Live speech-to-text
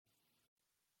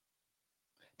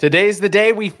Today's the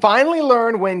day we finally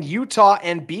learn when Utah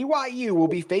and BYU will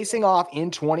be facing off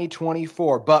in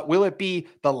 2024. But will it be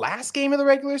the last game of the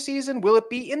regular season? Will it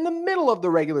be in the middle of the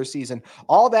regular season?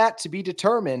 All that to be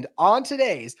determined on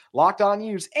today's Locked On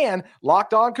Utes and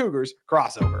Locked On Cougars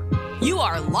crossover. You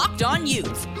are Locked On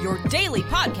Utes, your daily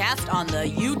podcast on the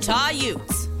Utah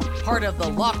Utes. Part of the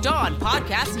Locked On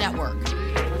Podcast Network.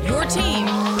 Your team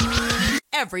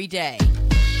every day.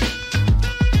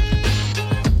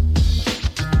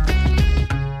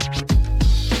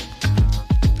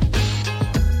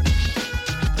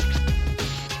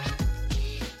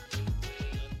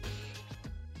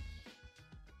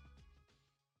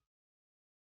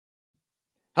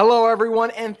 Hello,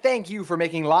 everyone, and thank you for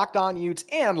making Locked On Utes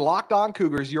and Locked On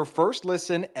Cougars your first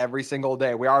listen every single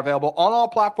day. We are available on all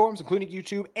platforms, including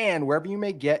YouTube and wherever you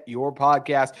may get your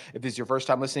podcast. If this is your first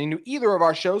time listening to either of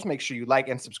our shows, make sure you like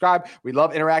and subscribe. We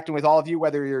love interacting with all of you,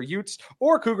 whether you're Utes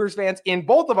or Cougars fans, in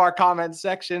both of our comment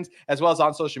sections, as well as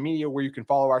on social media, where you can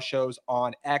follow our shows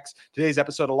on X. Today's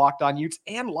episode of Locked On Utes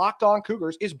and Locked On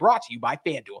Cougars is brought to you by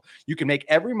FanDuel. You can make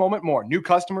every moment more. New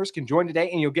customers can join today,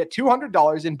 and you'll get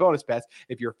 $200 in bonus bets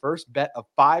if your first bet of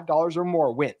 $5 or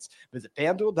more wins. Visit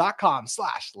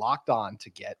FanDuel.com/lockedon to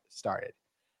get started.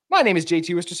 My name is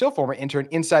JT Wistersill, former intern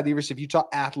inside the University of Utah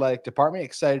Athletic Department.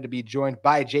 Excited to be joined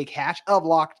by Jake Hatch of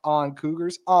Locked On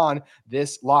Cougars on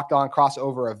this Locked On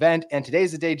crossover event. And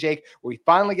today's the day, Jake, where we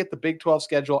finally get the Big 12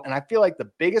 schedule. And I feel like the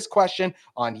biggest question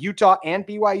on Utah and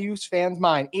BYU's fans'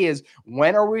 mind is,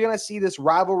 when are we going to see this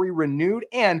rivalry renewed?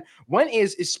 And when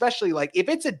is, especially like if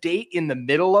it's a date in the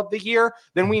middle of the year,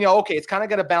 then we know, okay, it's kind of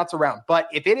going to bounce around. But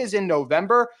if it is in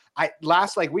November,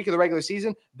 last week of the regular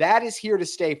season, that is here to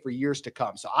stay for years to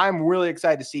come. So I'm really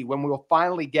excited to see when we will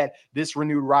finally get this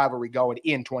renewed rivalry going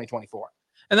in 2024.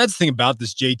 And that's the thing about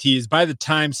this, JT, is by the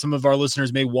time some of our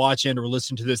listeners may watch and or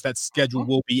listen to this, that schedule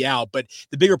will be out. But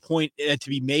the bigger point to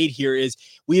be made here is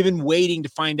we've been waiting to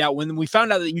find out. When we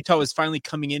found out that Utah was finally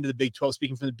coming into the Big 12,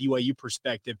 speaking from the BYU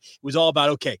perspective, it was all about,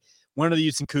 okay, when are the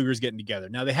Utes and Cougars getting together?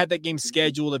 Now, they had that game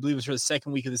scheduled, I believe it was for the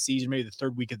second week of the season, maybe the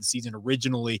third week of the season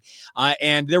originally.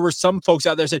 And there were some folks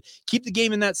out there that said, keep the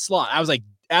game in that slot. I was like,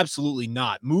 absolutely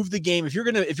not. Move the game. If you're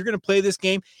gonna play this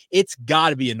game, it's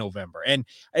got to be in November, and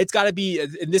it's got to be,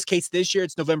 in this case this year,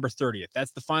 it's November 30th.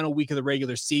 That's the final week of the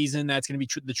regular season. That's going to be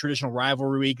the traditional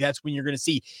rivalry week. That's when you're going to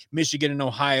see Michigan and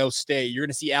Ohio State. You're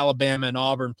going to see Alabama and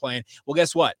Auburn playing. Well,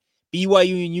 guess what?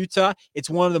 BYU and Utah, it's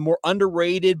one of the more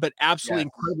underrated but absolutely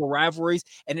incredible rivalries,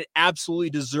 and it absolutely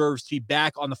deserves to be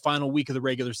back on the final week of the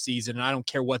regular season. And I don't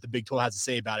care what the Big 12 has to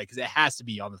say about it, because it has to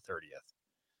be on the 30th.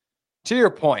 To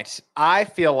your point, I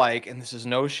feel like, and this is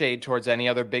no shade towards any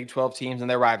other Big 12 teams and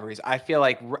their rivalries, I feel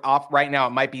like right now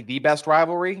it might be the best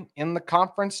rivalry in the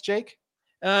conference, Jake.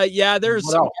 There's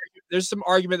some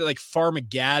argument that like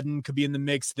Farmageddon could be in the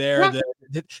mix there. Yeah.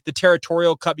 The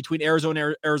territorial cut between Arizona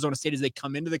and Arizona State as they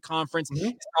come into the conference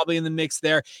is probably in the mix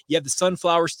there. You have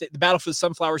the battle for the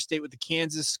Sunflower State with the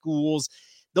Kansas schools.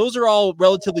 Those are all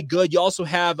relatively good. You also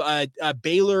have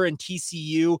Baylor and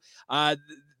TCU.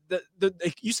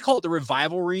 They used to call it the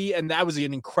Revivalry, and that was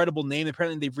an incredible name.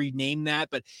 Apparently they've renamed that.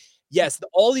 But yes,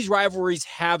 all these rivalries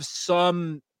have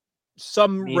some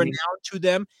renown to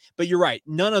them, but you're right.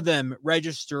 None of them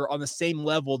register on the same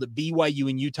level that BYU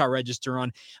and Utah register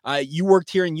on. You worked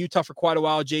here in Utah for quite a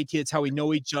while, JT. It's how we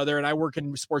know each other. And I work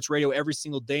in sports radio every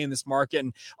single day in this market.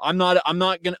 And I'm not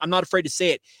afraid to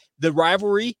say it. The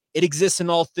rivalry, it exists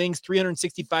in all things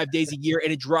 365 days a year,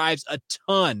 and it drives a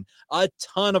ton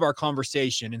of our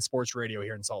conversation in sports radio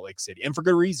here in Salt Lake City, and for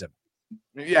good reason.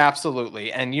 Yeah,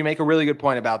 absolutely. And you make a really good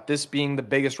point about this being the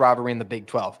biggest rivalry in the Big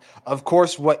 12. Of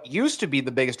course, what used to be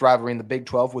the biggest rivalry in the Big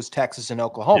 12 was Texas and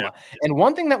Oklahoma. Yeah. And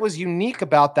one thing that was unique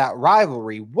about that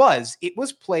rivalry was it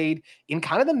was played in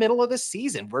kind of the middle of the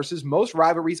season versus most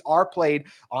rivalries are played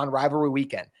on rivalry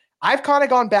weekend. I've kind of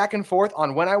gone back and forth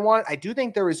on when I want it. I do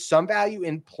think there is some value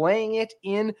in playing it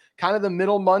in kind of the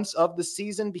middle months of the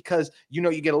season because,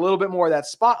 you get a little bit more of that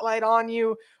spotlight on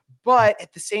you. But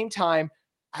at the same time,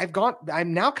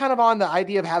 I'm now kind of on the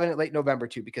idea of having it late November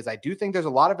too, because I do think there's a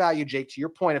lot of value, Jake, to your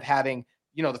point of having,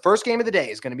 the first game of the day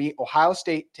is going to be Ohio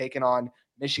State taking on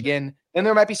Michigan. Then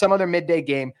there might be some other midday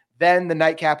game. Then the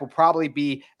nightcap will probably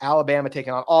be Alabama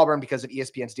taking on Auburn because of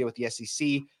ESPN's deal with the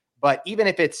SEC. But even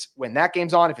if it's when that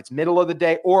game's on, if it's middle of the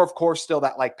day, or of course still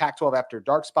that like Pac-12 after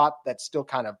dark spot that's still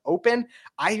kind of open,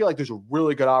 I feel like there's a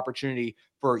really good opportunity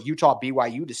for Utah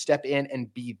BYU to step in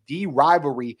and be the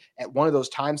rivalry at one of those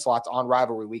time slots on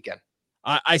rivalry weekend.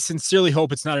 I sincerely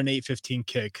hope it's not an 8:15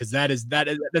 kick, because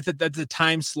that's a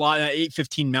time slot.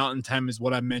 8:15 Mountain Time is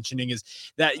what I'm mentioning. Is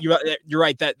that you're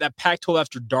right, that Pac-12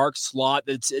 after dark slot,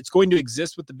 it's going to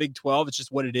exist with the Big 12. It's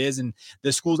just what it is, and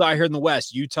the schools out here in the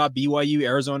West, Utah, BYU,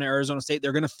 Arizona State,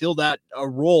 they're going to fill that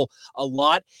role a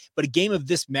lot. But a game of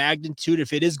this magnitude,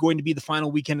 if it is going to be the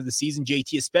final weekend of the season,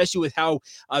 JT, especially with how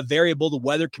variable the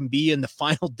weather can be in the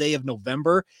final day of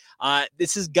November,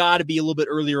 this has got to be a little bit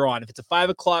earlier on. If it's a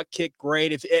 5 o'clock kick,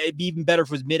 great. If it'd be even better if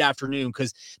it was mid-afternoon,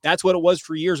 because that's what it was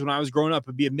for years when I was growing up.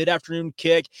 It'd be a mid-afternoon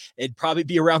kick. It'd probably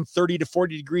be around 30 to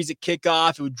 40 degrees at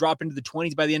kickoff. It would drop into the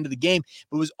 20s by the end of the game.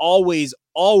 But it was always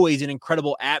an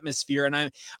incredible atmosphere. And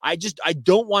I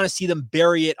don't want to see them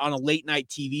bury it on a late night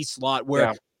TV slot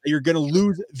where you're going to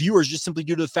lose viewers just simply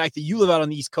due to the fact that you live out on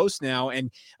the East Coast now. And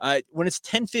when it's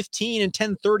 10:15 and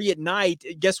 10:30 at night,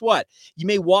 guess what? You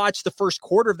may watch the first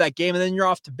quarter of that game and then you're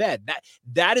off to bed.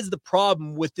 That is the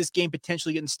problem with this game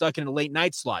potentially getting stuck in a late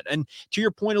night slot. And to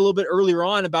your point a little bit earlier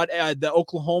on about the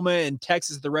Oklahoma and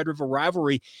Texas, the Red River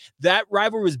rivalry, that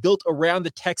rivalry was built around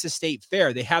the Texas State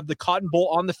Fair. They have the Cotton Bowl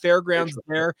on the fairgrounds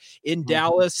there in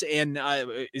Dallas, and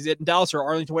is it in Dallas or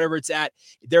Arlington, whatever it's at,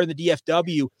 there in the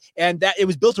DFW, and that it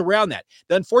was built around that.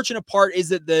 The unfortunate part is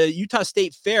that the Utah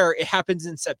State Fair, it happens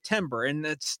in September, and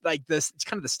it's like this, it's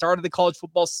kind of the start of the college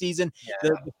football season.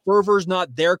 The fervor's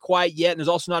not there quite yet, and there's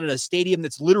also not in a stadium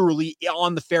that's literally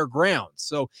on the fairgrounds.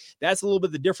 So that's a little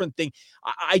bit the different thing.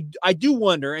 I do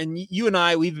wonder, and you and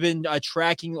I, we've been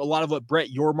tracking a lot of what Brett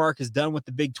Yormark has done with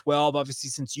the Big 12, obviously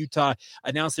since Utah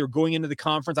announced they were going into the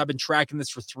conference. I've been tracking this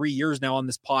for 3 years now on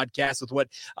this podcast with what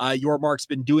Yormark's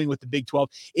been doing with the Big 12,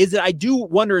 is that I do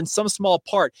wonder in some small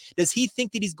part, does he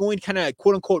think that he's going to kind of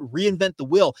quote unquote reinvent the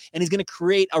wheel and he's going to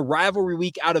create a rivalry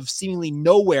week out of seemingly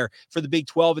nowhere for the Big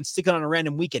 12 and stick it on a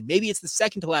random weekend? Maybe it's the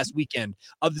second to last weekend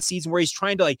of the season where he's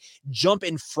trying to like jump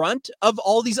in front of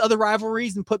all these other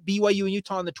rivalries and put BYU and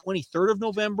Utah on the 23rd of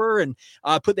November and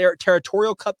put their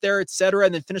territorial cup there, etc.,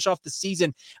 and then finish off the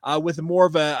season with more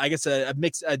of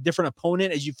a different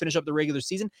opponent as you finish up the regular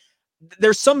season.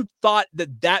 There's some thought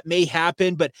that may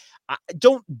happen, but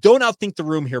don't outthink the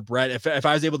room here, Brett. If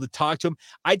I was able to talk to him,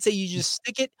 I'd say you just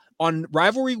stick it on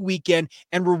rivalry weekend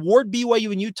and reward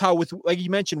BYU and Utah with, like you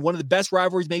mentioned, one of the best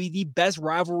rivalries, maybe the best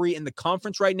rivalry in the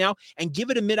conference right now, and give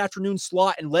it a mid-afternoon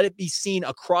slot and let it be seen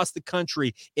across the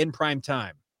country in prime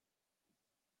time.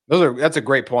 That's a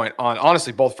great point on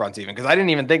honestly both fronts, even because I didn't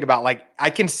even think about, like,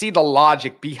 I can see the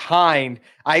logic behind.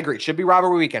 I agree, it should be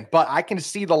rivalry weekend, but I can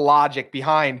see the logic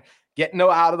behind getting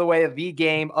out of the way of the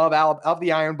game of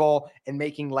the Iron Bowl and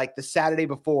making like the Saturday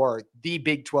before the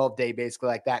Big 12 day, basically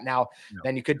like that. Now,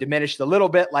 then you could diminish it a little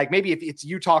bit. Like maybe if it's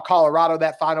Utah, Colorado,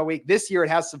 that final week this year, it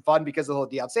has some fun because of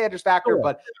the Deion Sanders factor,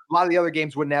 but a lot of the other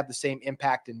games wouldn't have the same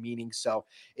impact and meaning. So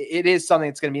it is something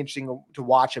that's going to be interesting to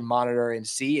watch and monitor and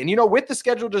see. And, with the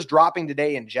schedule just dropping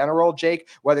today in general, Jake,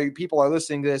 whether people are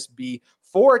listening to this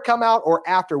before it come out or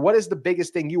after, what is the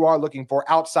biggest thing you are looking for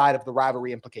outside of the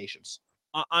rivalry implications?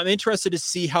 I'm interested to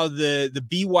see how the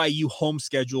BYU home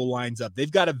schedule lines up.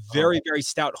 They've got a very, very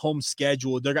stout home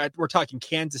schedule. We're talking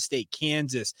Kansas State,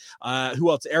 Kansas. Who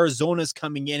else? Arizona's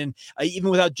coming in. And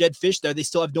even without Jed Fish there, they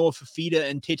still have Noah Fafita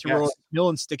and Tate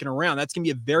Millen sticking around. That's going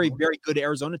to be a very, very good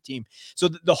Arizona team. So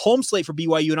the home slate for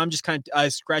BYU, and I'm just kind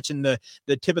of scratching the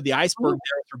tip of the iceberg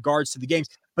there with regards to the games.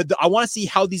 But I want to see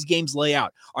how these games lay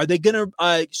out. Are they going to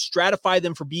stratify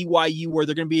them for BYU where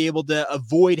they're going to be able to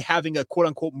avoid having a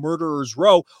quote-unquote murderer's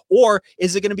row? Or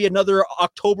is it going to be another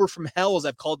October from hell, as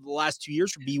I've called it the last 2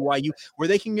 years for BYU, where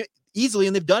they can easily,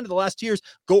 and they've done it the last 2 years,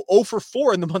 go 0 for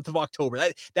 4 in the month of October?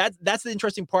 That's the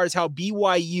interesting part, is how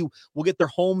BYU will get their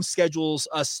home schedules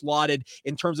slotted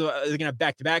in terms of they're going to have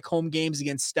back-to-back home games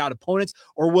against stout opponents,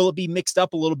 or will it be mixed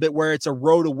up a little bit where it's a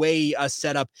road away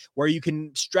setup where you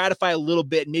can stratify a little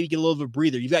bit and maybe get a little bit of a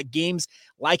breather? You've got games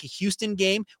like a Houston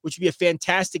game, which would be a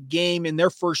fantastic game in their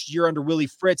first year under Willie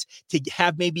Fritz, to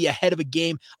have maybe ahead of a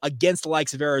game against the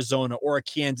likes of Arizona or a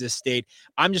Kansas State.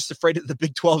 I'm just afraid that the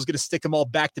Big 12 is going to stick them all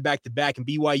back to back, and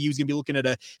BYU is going to be looking at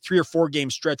a 3 or 4 game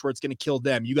stretch where it's going to kill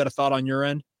them. You got a thought on your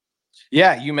end?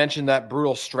 Yeah, you mentioned that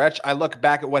brutal stretch. I look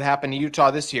back at what happened to Utah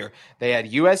this year. They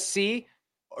had USC,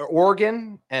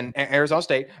 Oregon, and Arizona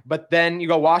State, but then you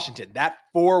go Washington. That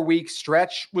 4-week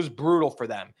stretch was brutal for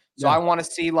them. So I want to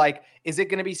see, like, is it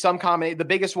going to be some combination? The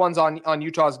biggest ones on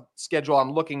Utah's schedule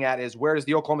I'm looking at is, where does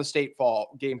the Oklahoma State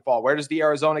game fall? Where does the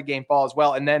Arizona game fall as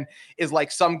well? And then is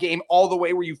like some game all the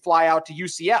way where you fly out to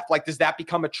UCF. Like, does that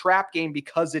become a trap game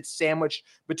because it's sandwiched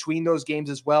between those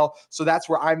games as well? So that's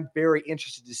where I'm very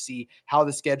interested to see how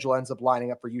the schedule ends up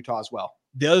lining up for Utah as well.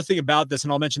 The other thing about this,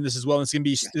 and I'll mention this as well, and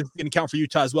it's going to count for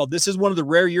Utah as well. This is one of the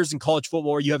rare years in college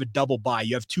football where you have a double bye.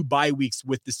 You have 2 bye weeks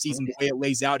with the season the way it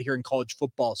lays out here in college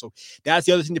football. So that's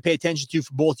the other thing to pay attention to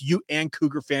for both you and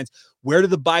Cougar fans. Where do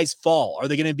the byes fall? Are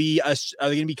they going to be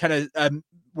kind of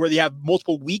where they have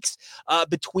multiple weeks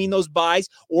between those byes,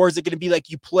 or is it going to be like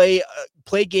you play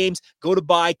games, go to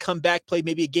bye, come back, play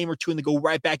maybe a game or two, and then go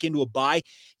right back into a bye?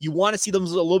 You want to see them a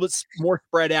little bit more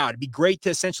spread out. It'd be great to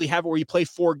essentially have it where you play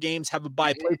 4 games, have a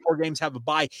bye, play 4 games, have a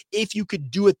bye. If you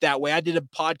could do it that way. I did a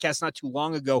podcast not too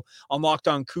long ago on Locked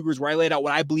On Cougars where I laid out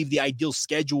what I believe the ideal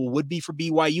schedule would be for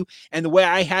BYU. And the way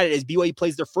I had it is BYU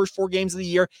plays their first 4 games of the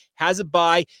year, has a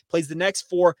bye, plays the next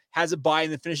 4, has a bye,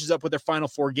 and then finishes up with their final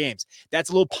 4 games. That's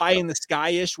a little pie in the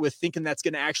sky-ish with thinking that's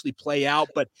going to actually play out.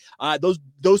 But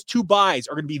those 2 byes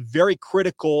are going to be very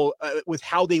critical with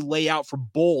how they lay out for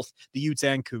both the Utes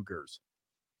and Cougars.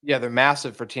 Yeah, they're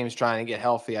massive for teams trying to get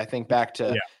healthy. I think back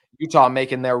to Utah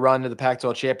making their run to the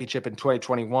Pac-12 championship in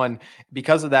 2021.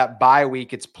 Because of that bye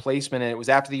week, its placement, and it was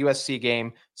after the USC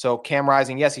game. So Cam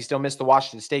Rising, yes, he still missed the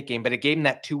Washington State game, but it gave him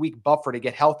that 2-week buffer to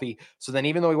get healthy. So then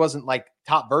even though he wasn't like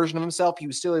top version of himself, he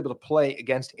was still able to play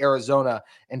against Arizona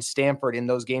and Stanford in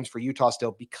those games for Utah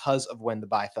still because of when the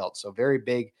bye fell. So very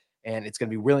big. And it's going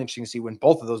to be really interesting to see when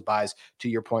both of those byes, to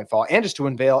your point, fall, and just to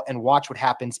unveil and watch what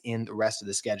happens in the rest of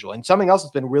the schedule. And something else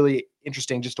that's been really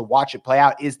interesting just to watch it play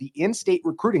out is the in-state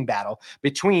recruiting battle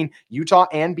between Utah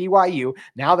and BYU.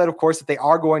 Now that, of course, that they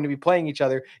are going to be playing each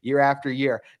other year after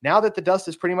year. Now that the dust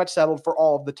is pretty much settled for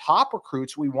all of the top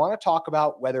recruits, we want to talk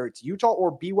about whether it's Utah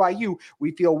or BYU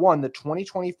we feel won the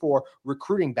 2024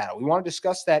 recruiting battle. We want to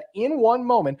discuss that in one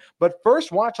moment, but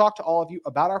first want to talk to all of you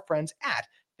about our friends at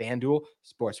FanDuel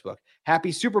Sportsbook.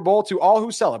 Happy Super Bowl to all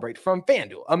who celebrate from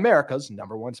FanDuel, America's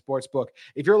 #1 sportsbook.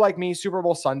 If you're like me, Super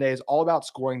Bowl Sunday is all about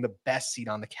scoring the best seat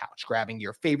on the couch, grabbing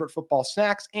your favorite football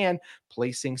snacks, and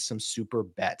placing some super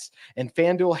bets. And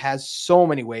FanDuel has so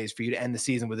many ways for you to end the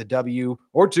season with a W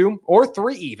or 2 or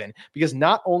 3 even, because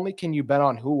not only can you bet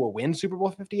on who will win Super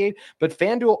Bowl 58, but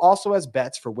FanDuel also has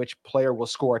bets for which player will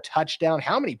score a touchdown,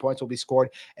 how many points will be scored,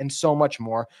 and so much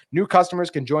more. New customers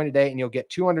can join today and you'll get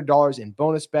 $200 in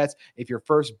bonus bets if your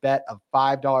first bet of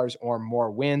 $5 or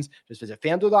more wins. Just visit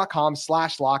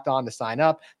FanDuel.com/lockedon to sign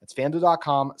up. That's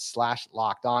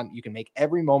FanDuel.com/lockedon. You can make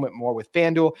every moment more with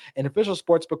FanDuel, an official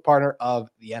sportsbook partner of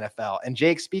the NFL. And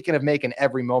Jake, speaking of making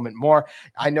every moment more,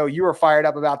 I know you were fired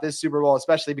up about this Super Bowl,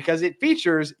 especially because it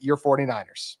features your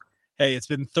 49ers. Hey, it's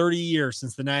been 30 years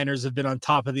since the Niners have been on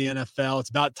top of the NFL. It's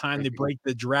about time they break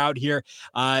the drought here.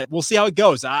 We'll see how it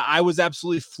goes. I was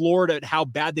absolutely floored at how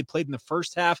bad they played in the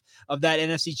first half of that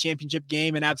NFC Championship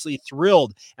game and absolutely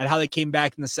thrilled at how they came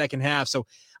back in the second half. So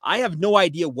I have no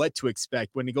idea what to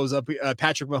expect when it goes up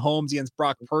Patrick Mahomes against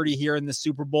Brock Purdy here in the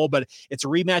Super Bowl, but it's a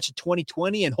rematch of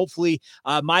 2020, and hopefully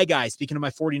my guys, speaking of my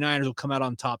 49ers, will come out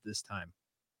on top this time.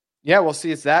 Yeah, we'll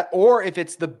see. It's that, or if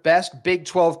it's the best Big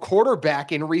 12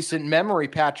 quarterback in recent memory,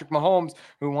 Patrick Mahomes,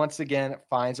 who once again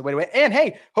finds a way to win. And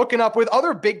hey, hooking up with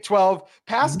other Big 12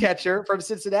 pass catcher from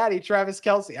Cincinnati, Travis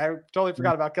Kelce. I totally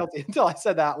forgot about Kelce until I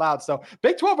said that out loud. So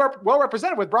Big 12 well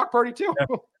represented with Brock Purdy too.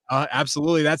 Yeah.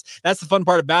 Absolutely. That's the fun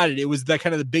part about it. It was the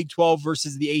kind of the Big 12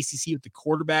 versus the ACC with the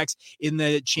quarterbacks in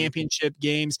the championship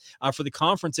games for the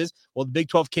conferences. Well, the Big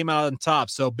 12 came out on top.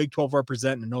 So Big 12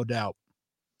 representing, no doubt.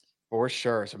 For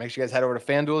sure. So make sure you guys head over to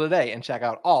FanDuel today and check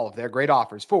out all of their great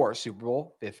offers for Super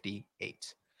Bowl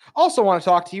 58. Also want to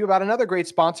talk to you about another great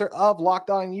sponsor of Locked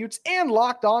On Utes and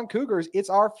Locked On Cougars. It's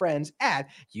our friends at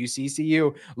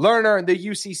UCCU. Learn the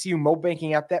UCCU mobile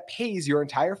banking app that pays your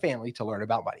entire family to learn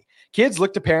about money. Kids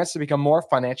look to parents to become more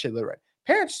financially literate.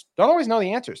 Parents don't always know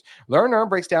the answers. Learn Earn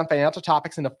breaks down financial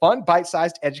topics into fun,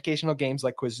 bite-sized educational games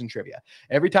like quizzes and trivia.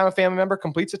 Every time a family member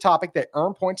completes a topic, they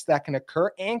earn points that can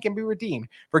occur and can be redeemed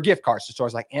for gift cards to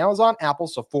stores like Amazon, Apple,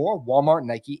 Sephora, Walmart,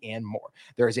 Nike, and more.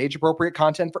 There is age-appropriate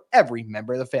content for every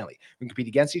member of the family. We can compete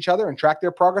against each other and track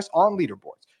their progress on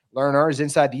leaderboards. Learn Earn is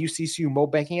inside the UCCU mobile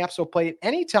banking app, so play it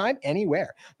anytime,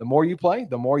 anywhere. The more you play,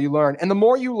 the more you learn. And the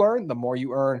more you learn, the more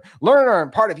you earn. Learn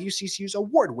Earn, part of UCCU's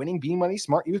award-winning B-Money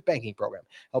Smart Youth Banking Program,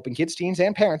 helping kids, teens,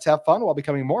 and parents have fun while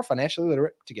becoming more financially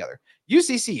literate together.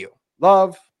 UCCU,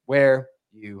 love where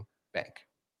you bank.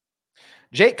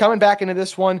 Jake, coming back into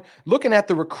this one, looking at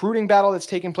the recruiting battle that's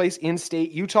taking place in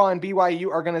state, Utah and BYU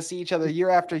are going to see each other year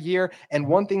after year. And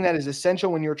one thing that is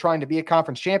essential when you're trying to be a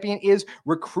conference champion is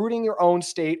recruiting your own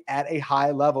state at a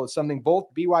high level. It's something both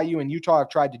BYU and Utah have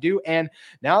tried to do. And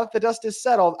now that the dust is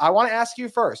settled, I want to ask you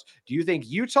first, do you think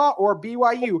Utah or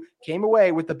BYU came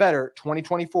away with the better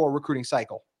 2024 recruiting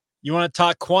cycle? You want to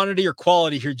talk quantity or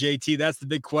quality here, JT? That's the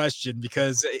big question,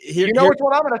 because which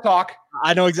one I'm going to talk.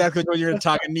 I know exactly what you're going to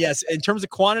talk. And yes, in terms of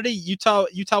quantity, Utah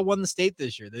won the state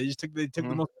this year. They took the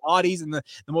most bodies and the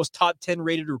most top 10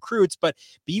 rated recruits. But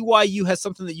BYU has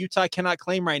something that Utah cannot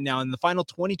claim right now. In the final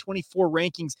 2024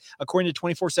 rankings, according to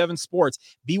 24/7 Sports,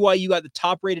 BYU got the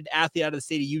top rated athlete out of the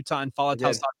state of Utah in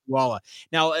Faletau Satuala.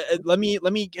 Now, let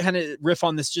me kind of riff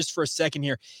on this just for a second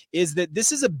here. Is that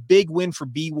this is a big win for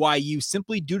BYU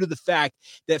simply due to the fact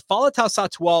that Faletau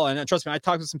Satuala, and trust me, I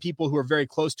talked to some people who are very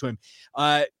close to him,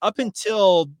 up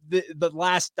until the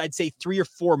last, I'd say 3 or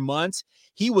 4 months,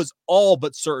 he was all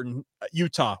but certain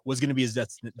Utah was going to be his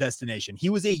destination. He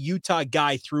was a Utah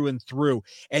guy through and through.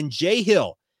 And Jay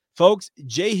Hill, folks,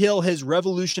 Jay Hill has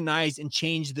revolutionized and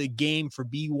changed the game for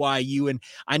BYU. And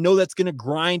I know that's going to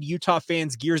grind Utah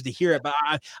fans' gears to hear it, but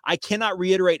I cannot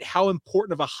reiterate how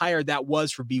important of a hire that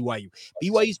was for BYU.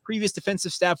 BYU's previous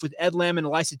defensive staff with Ed Lamb and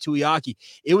Elisa Tuiaki,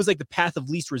 it was like the path of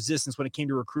least resistance when it came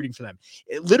to recruiting for them.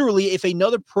 Literally, if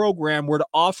another program were to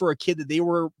offer a kid that they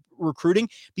were recruiting,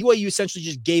 BYU essentially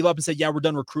just gave up and said, yeah, we're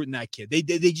done recruiting that kid. They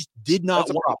just did not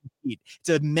want to compete. It's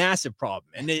a massive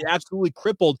problem. And it absolutely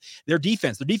crippled their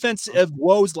defense. Their defense of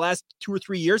woes the last 2 or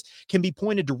 3 years can be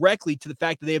pointed directly to the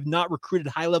fact that they have not recruited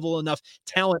high level enough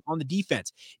talent on the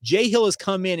defense. Jay Hill has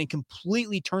come in and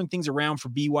completely turned things around for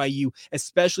BYU,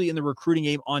 especially in the recruiting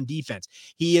game on defense.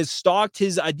 He has stocked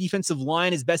his defensive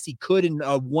line as best he could in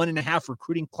 1.5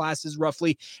 recruiting classes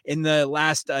roughly in the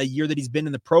last year that he's been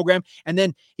in the program. And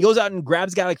then he goes out and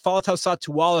grabs a guy like Faletau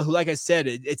Satuala, who, like I said,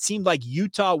 it seemed like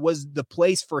Utah was the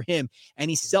place for him, and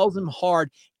he sells him hard,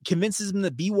 convinces him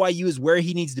that BYU is where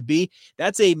he needs to be.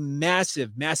 That's a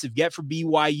massive, massive get for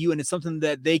BYU, and it's something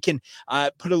that they can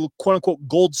put a quote-unquote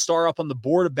gold star up on the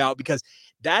board about, because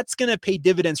that's going to pay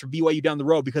dividends for BYU down the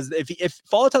road. Because if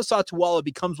Faletau Satuala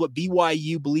becomes what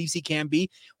BYU believes he can be,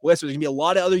 well, there's going to be a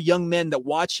lot of other young men that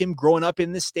watch him growing up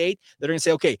in this state that are going to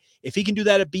say, okay, if he can do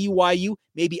that at BYU,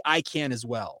 maybe I can as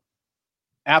well.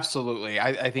 Absolutely.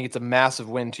 I think it's a massive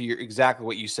win to exactly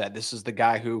what you said. This is the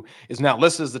guy who is now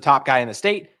listed as the top guy in the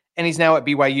state, and he's now at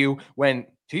BYU when,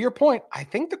 to your point, I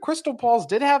think the Crystal Balls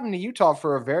did have him to Utah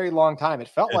for a very long time. It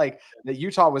felt like that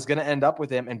Utah was going to end up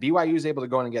with him, and BYU is able to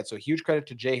go in and get. So huge credit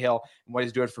to Jay Hill and what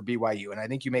he's doing for BYU. And I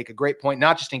think you make a great point,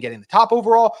 not just in getting the top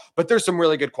overall, but there's some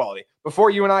really good quality.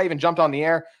 Before you and I even jumped on the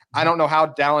air, I don't know how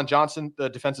Dallin Johnson, the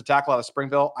defensive tackle out of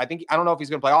Springville, I don't know if he's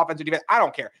going to play offensive defense. I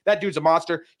don't care. That dude's a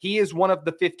monster. He is one of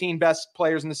the 15 best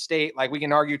players in the state. Like, we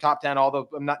can argue top 10, although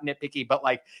I'm not nitpicky, but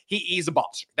like, he's a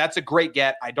monster. That's a great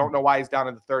get. I don't know why he's down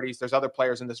in the 30s. There's other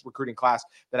players in this recruiting class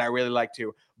that I really like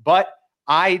too. But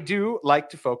I do like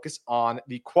to focus on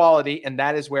the quality, and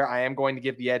that is where I am going to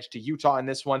give the edge to Utah in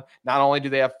this one. Not only do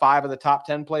they have 5 of the top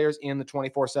 10 players in the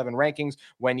 24/7 rankings,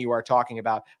 when you are talking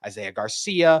about Isaiah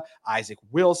Garcia, Isaac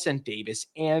Wilson, Davis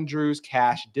Andrews,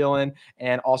 Cash Dillon,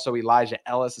 and also Elijah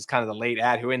Ellis is kind of the late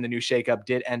ad who in the new shakeup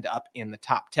did end up in the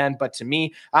top 10. But to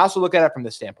me, I also look at it from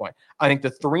this standpoint. I think the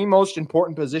 3 most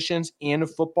important positions in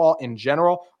football in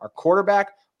general are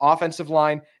quarterback, offensive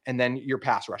line, and then your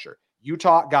pass rusher.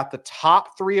 Utah got the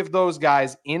top 3 of those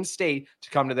guys in state to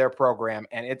come to their program.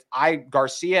 And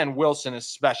Garcia and Wilson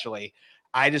especially,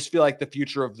 I just feel like the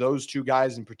future of those 2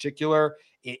 guys in particular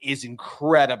is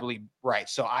incredibly bright.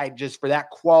 So for that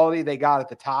quality they got at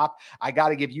the top, I got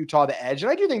to give Utah the edge.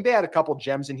 And I do think they had a couple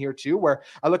gems in here too, where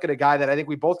I look at a guy that I think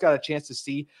we both got a chance to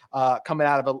see coming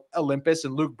out of Olympus,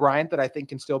 and Luke Bryant, that I think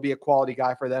can still be a quality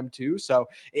guy for them too. So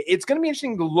it's going to be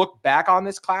interesting to look back on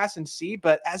this class and see.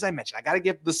 But as I mentioned, I got to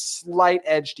give the slight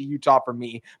edge to Utah for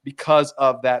me because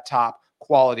of that top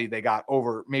quality they got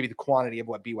over maybe the quantity of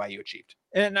what BYU achieved.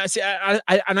 And I say,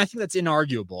 I think that's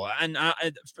inarguable. And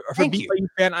for BYU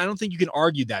fan, I don't think you can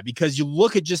argue that, because you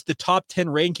look at just the top 10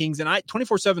 rankings, and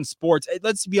 24/7 Sports.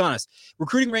 Let's be honest,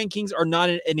 recruiting rankings are not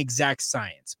an exact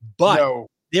science, but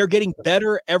they're getting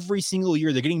better every single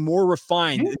year. They're getting more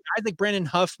refined. Mm-hmm. Guys like Brandon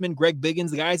Huffman, Greg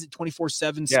Biggins, the guys at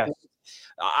 24/7 Sports.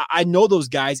 I know those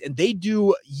guys, and they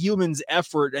do yeoman's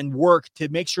effort and work to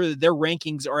make sure that their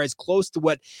rankings are as close to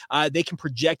what they can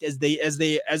project as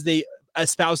they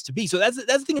espoused to be. So that's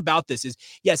the thing about this is,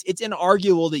 yes, it's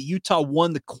inarguable that Utah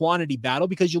won the quantity battle,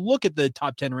 because you look at the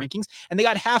top 10 rankings and they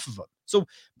got half of them. So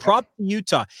prop to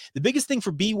Utah. The biggest thing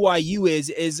for BYU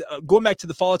is going back to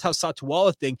the Faletau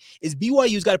Satuala thing, is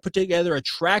BYU's got to put together a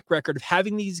track record of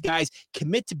having these guys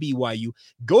commit to BYU,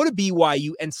 go to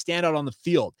BYU, and stand out on the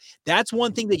field. That's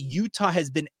one thing that Utah has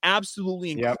been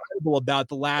absolutely incredible about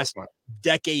the last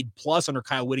decade plus under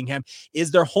Kyle Whittingham,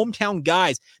 is their hometown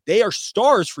guys. They are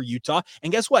stars for Utah.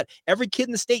 And guess what? Every kid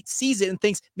in the state sees it and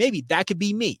thinks, maybe that could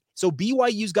be me. So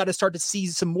BYU's got to start to see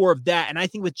some more of that. And I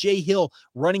think with Jay Hill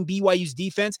running BYU's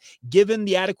defense, given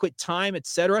the adequate time,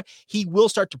 etc., he will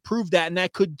start to prove that, and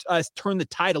that could turn the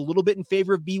tide a little bit in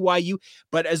favor of BYU.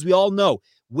 But as we all know,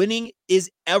 winning is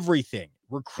everything.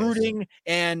 Recruiting, yes,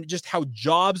 and just how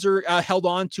jobs are held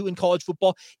on to in college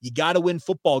football, you got to win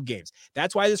football games.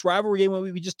 That's why this rivalry game, what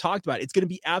we just talked about, it's going to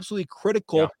be absolutely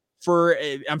critical for,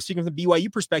 I'm speaking from the BYU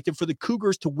perspective, for the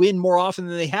Cougars to win more often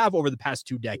than they have over the past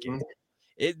 2 decades.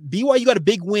 BYU got a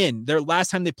big win their last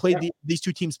time they played. These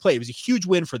two teams played. It was a huge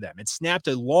win for them. It snapped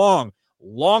a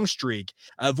long streak,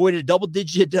 avoided a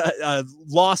double-digit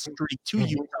loss streak to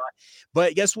Utah.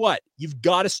 But guess what? You've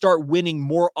got to start winning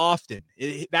more often.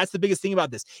 That's the biggest thing about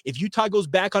this. If Utah goes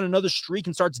back on another streak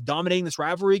and starts dominating this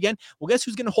rivalry again, well, guess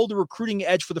who's going to hold a recruiting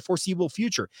edge for the foreseeable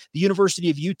future? The University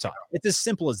of Utah. It's as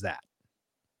simple as that.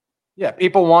 Yeah,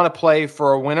 people want to play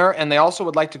for a winner, and they also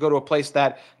would like to go to a place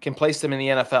that can place them in the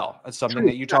NFL. It's something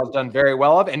that Utah's done very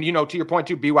well of. And, to your point,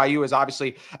 too, BYU is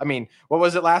obviously, what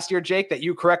was it last year, Jake, that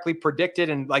you correctly predicted,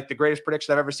 and like the greatest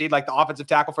prediction I've ever seen, like the offensive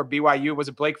tackle for BYU, was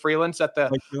it Blake Freeland set the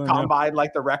combine,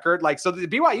 like the record? Like, so the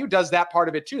BYU does that part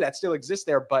of it, too. That still exists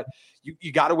there, but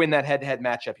you got to win that head-to-head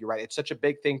matchup. You're right. It's such a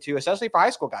big thing, too, especially for high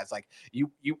school guys. Like,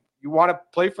 you want to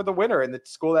play for the winner and the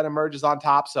school that emerges on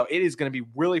top. So it is going to be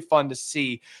really fun to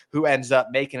see who ends up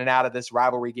making it out of this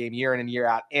rivalry game year in and year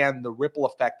out, and the ripple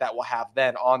effect that will have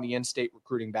then on the in-state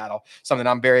recruiting battle. Something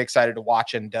I'm very excited to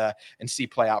watch and see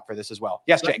play out for this as well.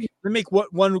 Yes, Jake. Let me make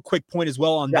one quick point as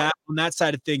well on that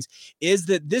side of things, is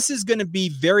that this is going to be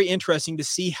very interesting to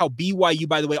see how BYU,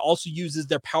 by the way, also uses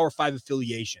their Power 5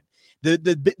 affiliation.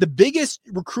 The biggest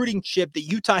recruiting chip that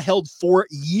Utah held for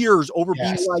years over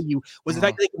BYU was the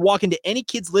fact that they could walk into any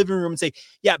kid's living room and say,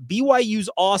 yeah, BYU's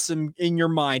awesome in your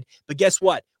mind, but guess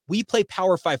what? We play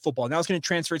Power 5 football. Now it's going to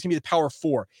transfer. It's going to be the Power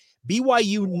 4.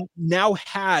 BYU now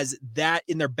has that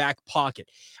in their back pocket.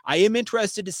 I am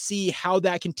interested to see how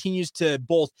that continues to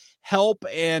both help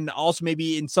and also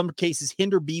maybe in some cases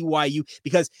hinder BYU,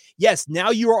 because yes, now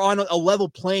you are on a level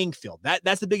playing field.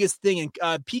 That's the biggest thing. And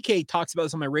PK talks about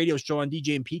this on my radio show on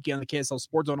DJ and PK on the KSL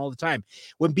Sports Zone all the time.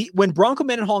 When Bronco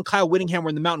Mendenhall and Kyle Whittingham were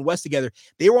in the Mountain West together,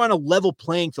 they were on a level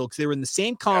playing field because they were in the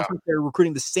same conference. They were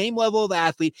recruiting the same level of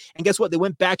athlete. And guess what? They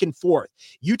went back and forth.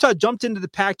 Utah jumped into the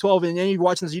Pac-12, and any of you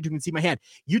watching this YouTube can see my hand.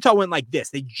 Utah went like this.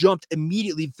 They jumped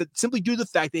immediately simply due to the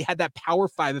fact they had that Power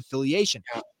 5 affiliation.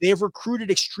 They have recruited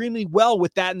extremely well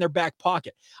with that in their back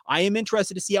pocket. I am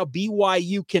interested to see how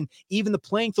BYU can even the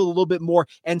playing field a little bit more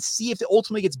and see if it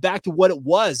ultimately gets back to what it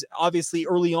was, obviously,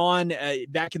 early on,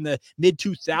 back in the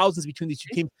mid-2000s between these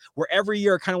two teams, where every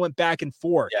year it kind of went back and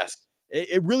forth. Yes.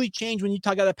 It really changed when you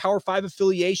talk about that Power 5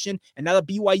 affiliation, and now that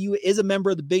BYU is a member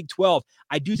of the Big 12,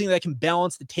 I do think that can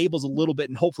balance the tables a little bit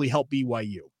and hopefully help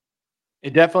BYU.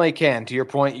 It definitely can. To your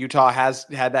point, Utah has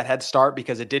had that head start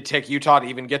because it did take Utah to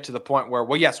even get to the point where,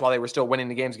 well, yes, while they were still winning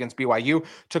the games against BYU,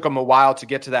 took them a while to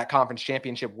get to that conference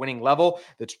championship winning level.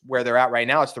 That's where they're at right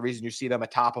now. It's the reason you see them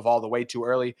atop of all the way too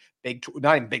early.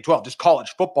 Not even Big 12, just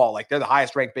college football. Like, they're the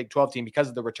highest ranked Big 12 team because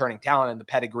of the returning talent and the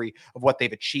pedigree of what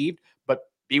they've achieved. But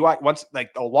BYU, once,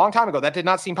 like a long time ago, that did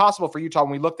not seem possible for Utah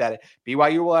when we looked at it.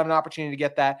 BYU will have an opportunity to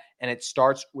get that, and it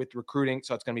starts with recruiting,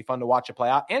 so it's going to be fun to watch it play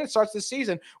out. And it starts this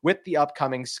season with the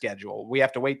upcoming schedule. We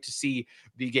have to wait to see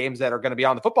the games that are going to be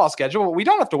on the football schedule. What we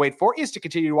don't have to wait for is to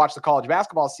continue to watch the college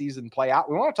basketball season play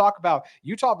out. We want to talk about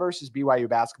Utah versus BYU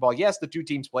basketball. Yes, the two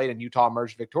teams played and Utah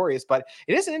emerged victorious, but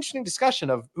it is an interesting discussion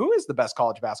of who is the best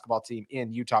college basketball team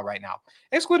in Utah right now,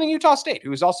 excluding Utah State,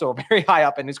 who is also very high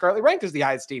up and is currently ranked as the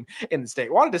highest team in the state.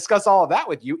 I want to discuss all of that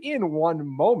with you in one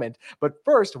moment. But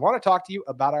first, I want to talk to you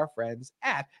about our friends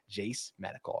at Jace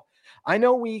Medical. I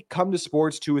know we come to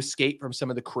sports to escape from some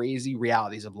of the crazy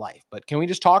realities of life, but can we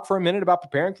just talk for a minute about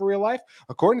preparing for real life?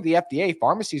 According to the FDA,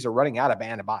 pharmacies are running out of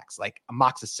antibiotics like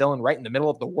amoxicillin right in the middle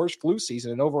of the worst flu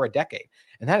season in over a decade.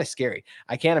 And that is scary.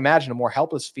 I can't imagine a more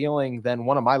helpless feeling than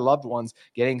one of my loved ones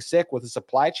getting sick with a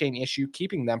supply chain issue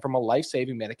keeping them from a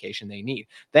life-saving medication they need.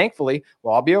 Thankfully,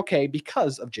 we'll all be okay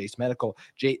because of Jace Medical.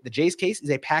 The Jace case is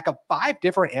a pack of 5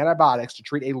 different antibiotics to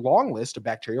treat a long list of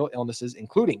bacterial illnesses,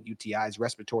 including UTIs,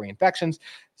 respiratory infections,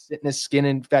 sickness, skin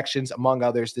infections, among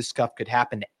others. This stuff could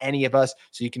happen to any of us,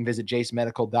 so you can visit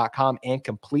jacemedical.com and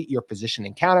complete your physician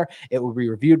encounter. It will be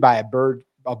reviewed by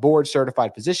a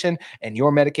board-certified physician, and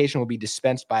your medication will be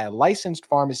dispensed by a licensed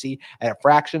pharmacy at a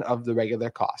fraction of the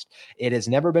regular cost. It has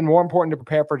never been more important to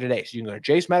prepare for today. So you can go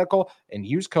to Jace Medical and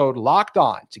use code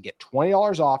LOCKEDON to get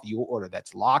 $20 off your order.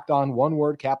 That's locked on, one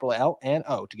word, capital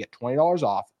LNO, to get $20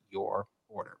 off your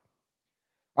order.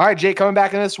 All right, Jake, coming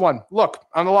back in this one. Look,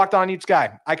 I'm the Locked On Utes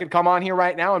guy. I could come on here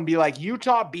right now and be like,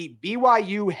 Utah beat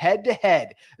BYU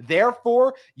head-to-head.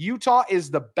 Therefore, Utah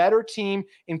is the better team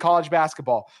in college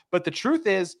basketball. But the truth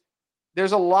is,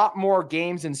 there's a lot more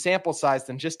games and sample size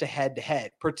than just a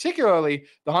head-to-head. Particularly,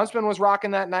 the Huntsman was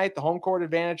rocking that night. The home court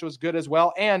advantage was good as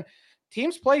well. And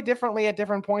teams play differently at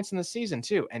different points in the season,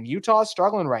 too. And Utah is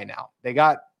struggling right now. They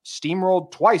got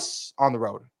steamrolled twice on the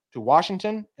road to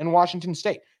Washington and Washington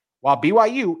State. While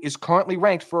BYU is currently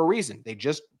ranked for a reason. They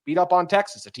just beat up on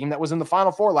Texas, a team that was in the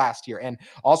Final Four last year, and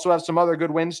also have some other good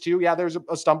wins too. Yeah, there's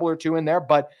a stumble or two in there,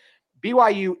 but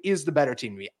BYU is the better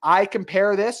team to me. I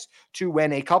compare this to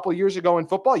when a couple years ago in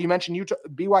football, you mentioned Utah,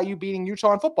 BYU beating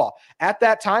Utah in football. At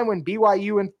that time, when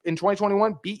BYU in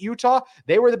 2021 beat Utah,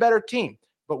 they were the better team.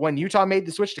 But when Utah made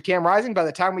the switch to Cam Rising, by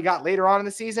the time we got later on in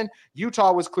the season,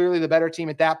 Utah was clearly the better team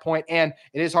at that point. And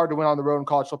it is hard to win on the road in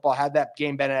college football. Had that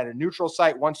game been at a neutral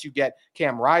site, once you get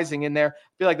Cam Rising in there,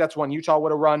 I feel like that's one Utah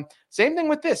would have run. Same thing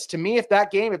with this. To me, if that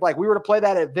game, if like we were to play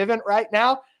that at Vivint right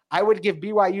now, I would give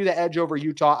BYU the edge over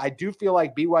Utah. I do feel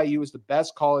like BYU is the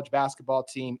best college basketball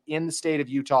team in the state of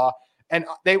Utah. And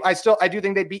I do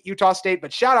think they beat Utah State,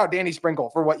 but shout out Danny Sprinkle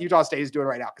for what Utah State is doing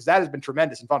right now, because that has been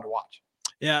tremendous and fun to watch.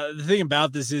 Yeah, the thing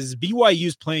about this is BYU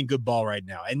is playing good ball right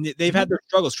now, and they've had their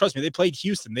struggles. Trust me, they played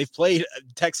Houston, they've played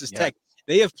Texas Tech.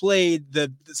 They have played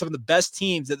some of the best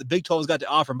teams that the Big 12 has got to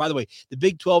offer. And by the way, the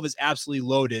Big 12 is absolutely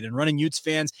loaded. And running Utes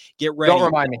fans, get ready. Don't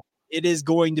remind me. It is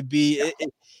going to be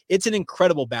it's an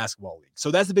incredible basketball league. So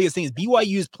that's the biggest thing is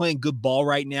BYU is playing good ball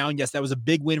right now. And yes, that was a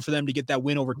big win for them to get that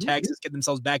win over Texas, get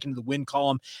themselves back into the win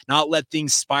column, not let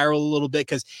things spiral a little bit.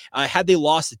 Because had they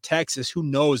lost to Texas, who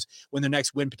knows when their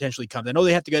next win potentially comes. I know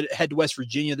they have to head to West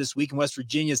Virginia this week, and West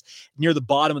Virginia's near the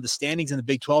bottom of the standings in the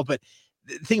Big 12. But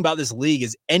the thing about this league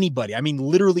is anybody, I mean,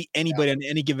 literally anybody on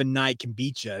any given night can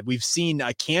beat you. We've seen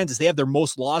Kansas, they have their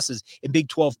most losses in Big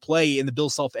 12 play in the Bill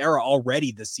Self era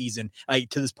already this season,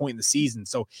 to this point in the season.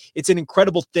 So it's an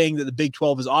incredible thing that the Big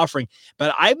 12 is offering.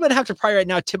 But I'm going to have to probably right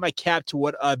now tip my cap to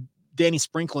what Danny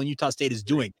Sprinkle and Utah State is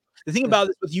doing. The thing about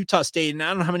this with Utah State, and I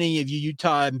don't know how many of you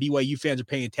Utah and BYU fans are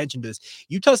paying attention to this,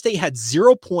 Utah State had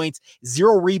 0 points,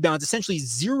 0 rebounds, essentially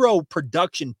 0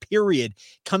 production, period,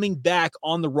 coming back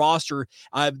on the roster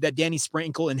that Danny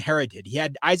Sprinkle inherited. He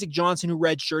had Isaac Johnson, who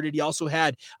redshirted. He also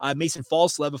had Mason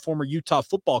Falslev, a former Utah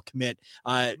football commit,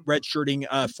 redshirting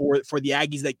for the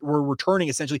Aggies that were returning,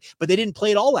 essentially, but they didn't play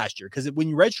at all last year, because when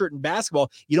you redshirt in basketball,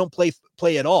 you don't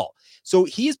play at all. So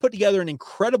he has put together an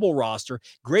incredible roster.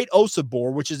 Great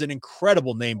Osabor, which is an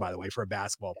incredible name, by the way, for a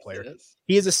basketball player.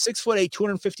 He is a 6'8",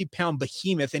 250-pound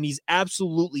behemoth, and he's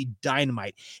absolutely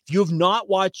dynamite. If you have not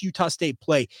watched Utah State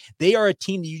play, they are a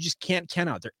team that you just can't count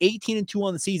out. They're 18-2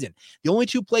 on the season. The only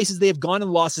 2 places they have gone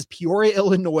and lost is Peoria,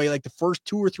 Illinois, like the first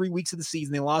 2 or 3 weeks of the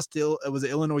season. They lost to, was it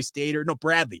Illinois State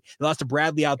Bradley. They lost to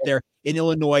Bradley out there in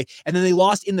Illinois, and then they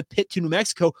lost in the pit to New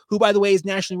Mexico, who, by the way, is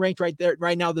nationally ranked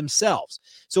right now themselves.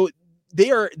 So they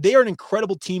are an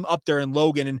incredible team up there in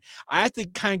Logan, and I have to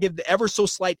kind of give the ever so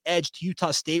slight edge to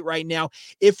Utah State right now.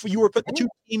 If you were to put the 2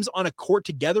 teams on a court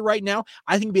together right now,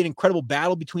 I think it'd be an incredible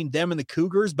battle between them and the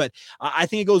Cougars, but I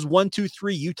think it goes 1, 2,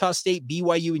 3, Utah State,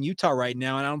 BYU, and Utah right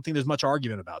now, and I don't think there's much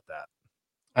argument about that.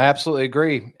 I absolutely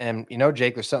agree. And,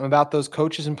 Jake, there's something about those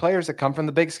coaches and players that come from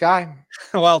the Big Sky.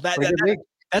 Well,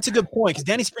 that's a good point, because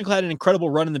Danny Sprinkle had an incredible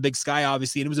run in the Big Sky,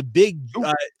 obviously, and it was a big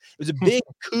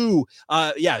coup.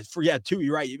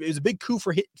 You're right. It was a big coup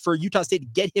for Utah State to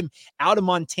get him out of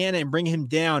Montana and bring him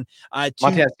down to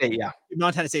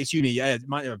Montana State. Excuse me. I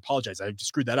apologize. I just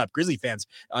screwed that up. Grizzly fans.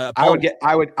 I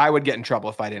would get in trouble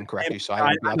if I didn't correct you. So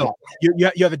I know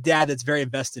you have a dad that's very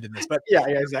invested in this, but yeah,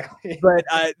 exactly. But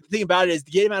the thing about it is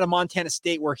to get him out of Montana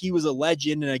State, where he was a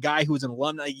legend and a guy who was an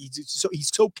alumni.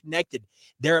 He's so connected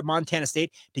there at Montana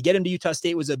State. To get him to Utah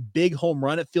State was a big home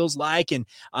run, it feels like, and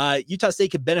Utah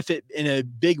State could benefit in a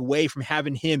big way from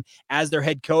having him as their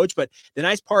head coach. But the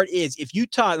nice part is, if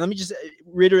Utah, let me just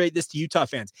reiterate this to Utah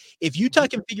fans, if Utah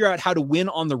can figure out how to win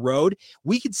on the road,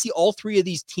 we could see all 3 of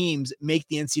these teams make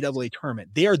the NCAA tournament.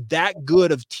 They are that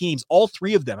good of teams, all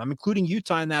 3 of them. I'm including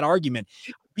Utah in that argument.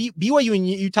 BYU and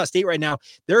Utah State right now,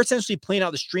 they're essentially playing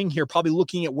out the string here, probably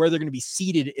looking at where they're going to be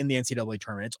seated in the NCAA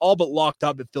tournament. It's all but locked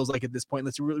up, it feels like, at this point.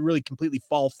 Let's really completely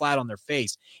fall flat on their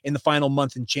face in the final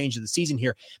month and change of the season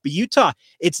here. But Utah,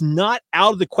 it's not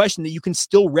out of the question that you can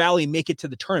still rally and make it to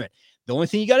the tournament. The only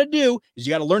thing you got to do is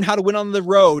you got to learn how to win on the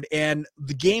road. And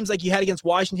the games like you had against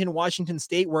Washington and Washington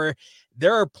State, where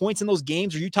there are points in those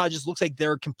games where Utah just looks like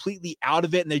they're completely out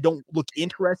of it and they don't look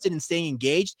interested in staying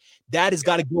engaged, that has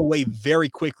got to go away very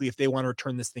quickly if they want to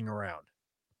turn this thing around.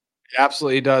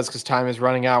 Absolutely does, because time is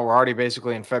running out. We're already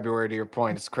basically in February, to your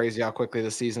point. It's crazy how quickly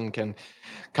the season can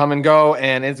come and go,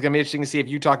 and it's going to be interesting to see if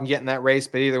Utah can get in that race.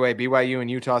 But either way, BYU and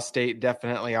Utah State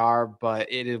definitely are,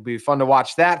 but it'll be fun to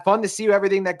watch that. Fun to see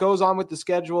everything that goes on with the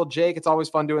schedule. Jake, it's always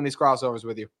fun doing these crossovers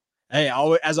with you. Hey,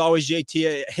 as always,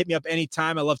 JT, hit me up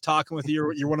anytime. I love talking with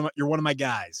you. You're one of my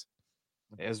guys.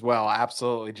 As well.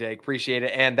 Absolutely, Jake. Appreciate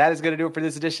it. And that is going to do it for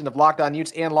this edition of Locked On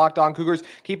Utes and Locked On Cougars.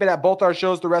 Keep it at both our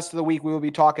shows the rest of the week. We will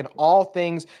be talking all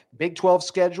things Big 12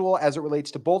 schedule as it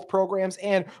relates to both programs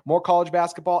and more college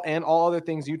basketball and all other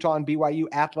things Utah and BYU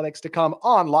athletics to come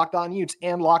on Locked On Utes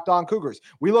and Locked On Cougars.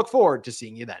 We look forward to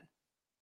seeing you then.